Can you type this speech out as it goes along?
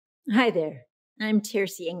Hi there. I'm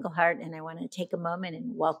Terces and I want to take a moment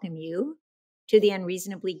and welcome you to the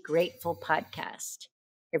Unreasonably Grateful podcast.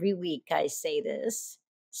 Every week I say this.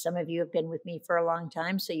 Some of you have been with me for a long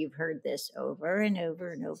time, so you've heard this over and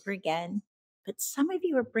over and over again. But some of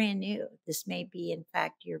you are brand new. This may be, in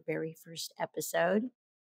fact, your very first episode,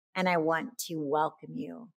 and I want to welcome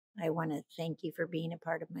you. I want to thank you for being a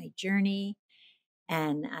part of my journey,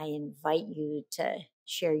 and I invite you to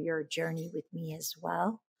share your journey with me as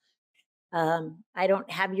well. I don't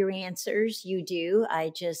have your answers. You do.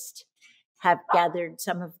 I just have gathered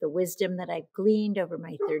some of the wisdom that I've gleaned over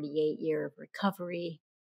my 38-year of recovery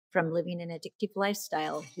from living an addictive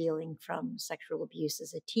lifestyle, healing from sexual abuse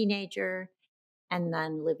as a teenager, and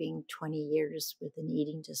then living 20 years with an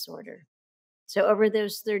eating disorder. So over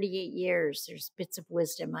those 38 years, there's bits of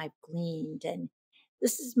wisdom I've gleaned. And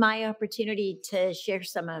this is my opportunity to share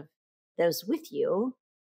some of those with you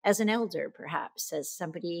as an elder, perhaps, as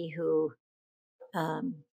somebody who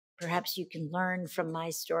perhaps you can learn from my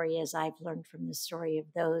story as I've learned from the story of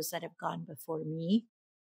those that have gone before me.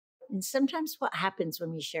 And sometimes what happens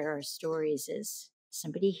when we share our stories is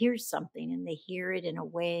somebody hears something and they hear it in a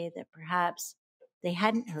way that perhaps they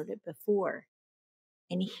hadn't heard it before.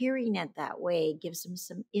 And hearing it that way gives them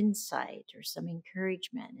some insight or some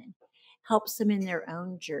encouragement and helps them in their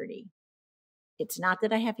own journey. It's not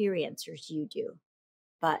that I have your answers, you do,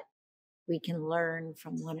 but we can learn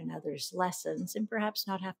from one another's lessons and perhaps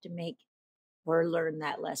not have to make or learn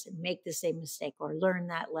that lesson, make the same mistake or learn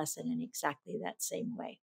that lesson in exactly that same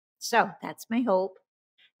way. So that's my hope.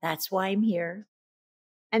 That's why I'm here.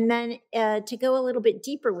 And then to go a little bit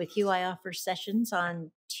deeper with you, I offer sessions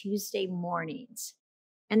on Tuesday mornings.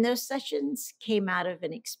 And those sessions came out of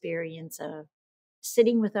an experience of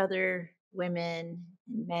sitting with other women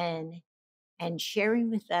and men and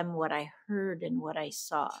sharing with them what I heard and what I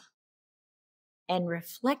saw. And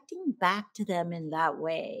reflecting back to them in that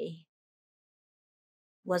way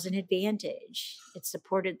was an advantage. It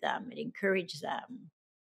supported them. It encouraged them.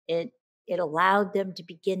 It allowed them to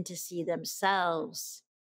begin to see themselves,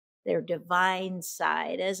 their divine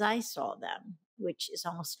side, as I saw them, which is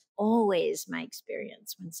almost always my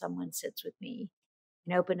experience when someone sits with me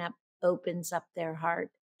and opens up their heart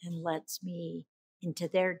and lets me into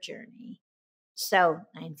their journey. So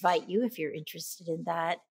I invite you, if you're interested in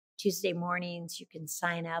that, Tuesday mornings, you can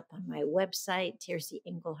sign up on my website,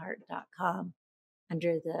 tercesenglehart.com,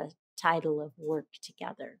 under the title of Work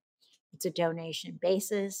Together. It's a donation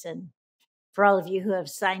basis. And for all of you who have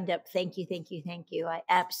signed up, thank you, thank you, thank you. I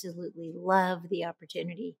absolutely love the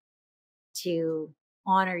opportunity to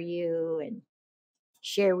honor you and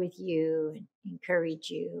share with you and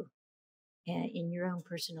encourage you in your own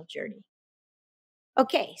personal journey.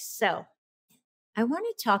 Okay, so I want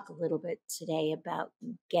to talk a little bit today about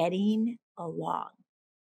getting along.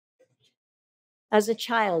 As a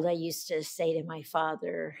child, I used to say to my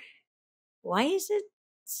father, why is it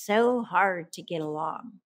so hard to get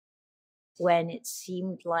along when it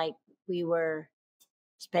seemed like we were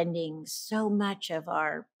spending so much of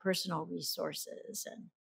our personal resources and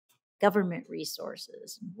government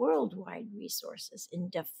resources and worldwide resources in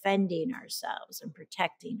defending ourselves and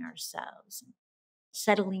protecting ourselves and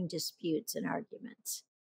settling disputes and arguments.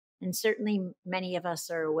 And certainly many of us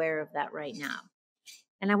are aware of that right now.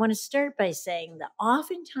 And I want to start by saying that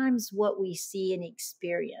oftentimes what we see and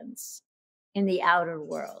experience in the outer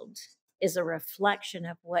world is a reflection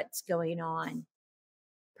of what's going on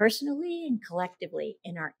personally and collectively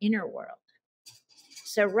in our inner world.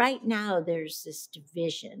 So right now, there's this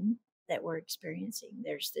division that we're experiencing.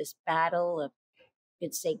 There's this battle of, you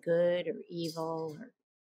could say, good or evil, or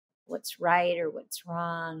what's right or what's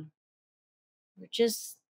wrong, or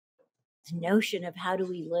just the notion of how do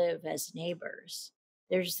we live as neighbors.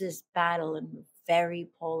 There's this battle and we're very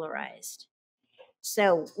polarized.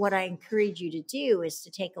 So what I encourage you to do is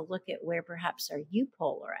to take a look at where perhaps are you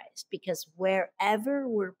polarized, because wherever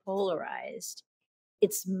we're polarized,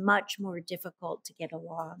 it's much more difficult to get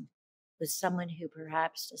along with someone who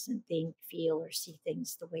perhaps doesn't think, feel, or see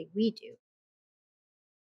things the way we do.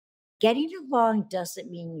 Getting along doesn't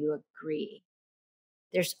mean you agree.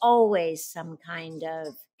 There's always some kind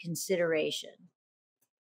of consideration.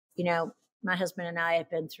 You know, my husband and I have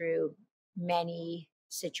been through many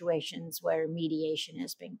situations where mediation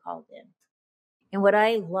has been called in. And what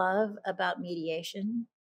I love about mediation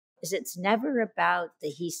is it's never about the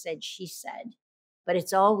he said, she said, but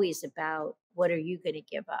it's always about what are you going to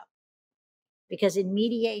give up? Because in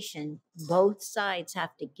mediation, both sides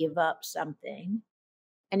have to give up something.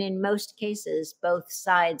 And in most cases, both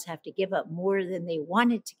sides have to give up more than they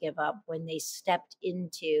wanted to give up when they stepped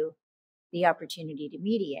into the opportunity to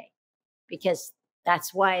mediate. Because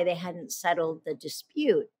That's why they hadn't settled the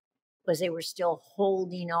dispute, was they were still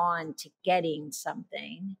holding on to getting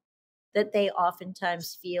something that they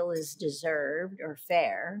oftentimes feel is deserved or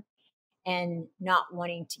fair, and not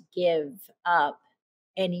wanting to give up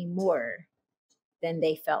any more than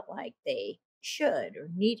they felt like they should or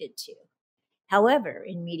needed to. However,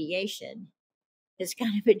 in mediation, it's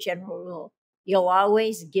kind of a general rule. You'll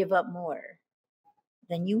always give up more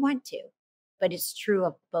than you want to, but it's true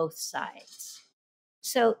of both sides.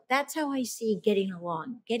 So that's how I see getting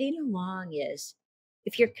along. Getting along is,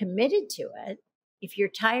 if you're committed to it, if you're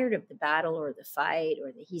tired of the battle or the fight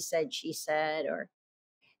or the he said, she said, or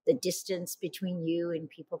the distance between you and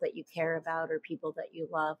people that you care about or people that you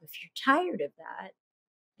love, if you're tired of that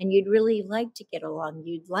and you'd really like to get along,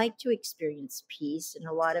 you'd like to experience peace, and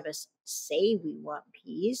a lot of us say we want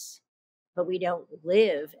peace, but we don't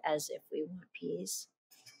live as if we want peace,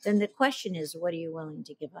 then the question is, what are you willing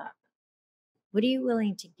to give up? What are you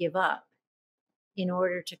willing to give up in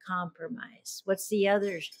order to compromise? What's the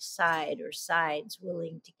other side or sides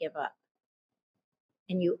willing to give up?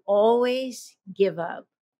 And you always give up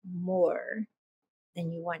more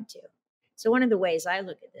than you want to. So one of the ways I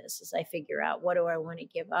look at this is I figure out, what do I want to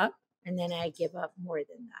give up? And then I give up more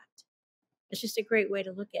than that. It's just a great way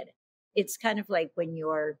to look at it. It's kind of like when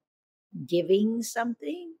you're giving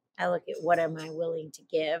something, I look at, what am I willing to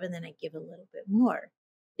give? And then I give a little bit more.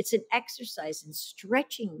 It's an exercise in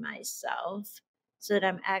stretching myself so that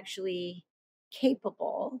I'm actually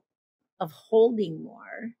capable of holding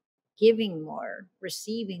more, giving more,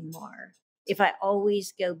 receiving more, if I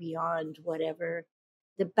always go beyond whatever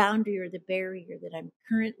the boundary or the barrier that I'm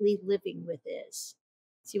currently living with is.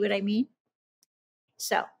 See what I mean?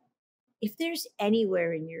 So, if there's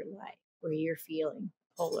anywhere in your life where you're feeling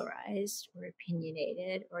polarized or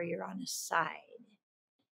opinionated, or you're on a side,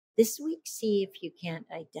 this week see if you can't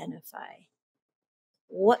identify,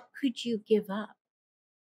 what could you give up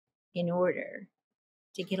in order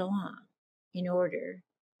to get along, in order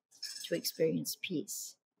to experience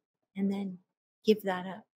peace, and then give that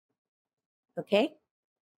up. Okay?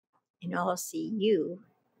 And I'll see you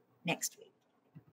next week.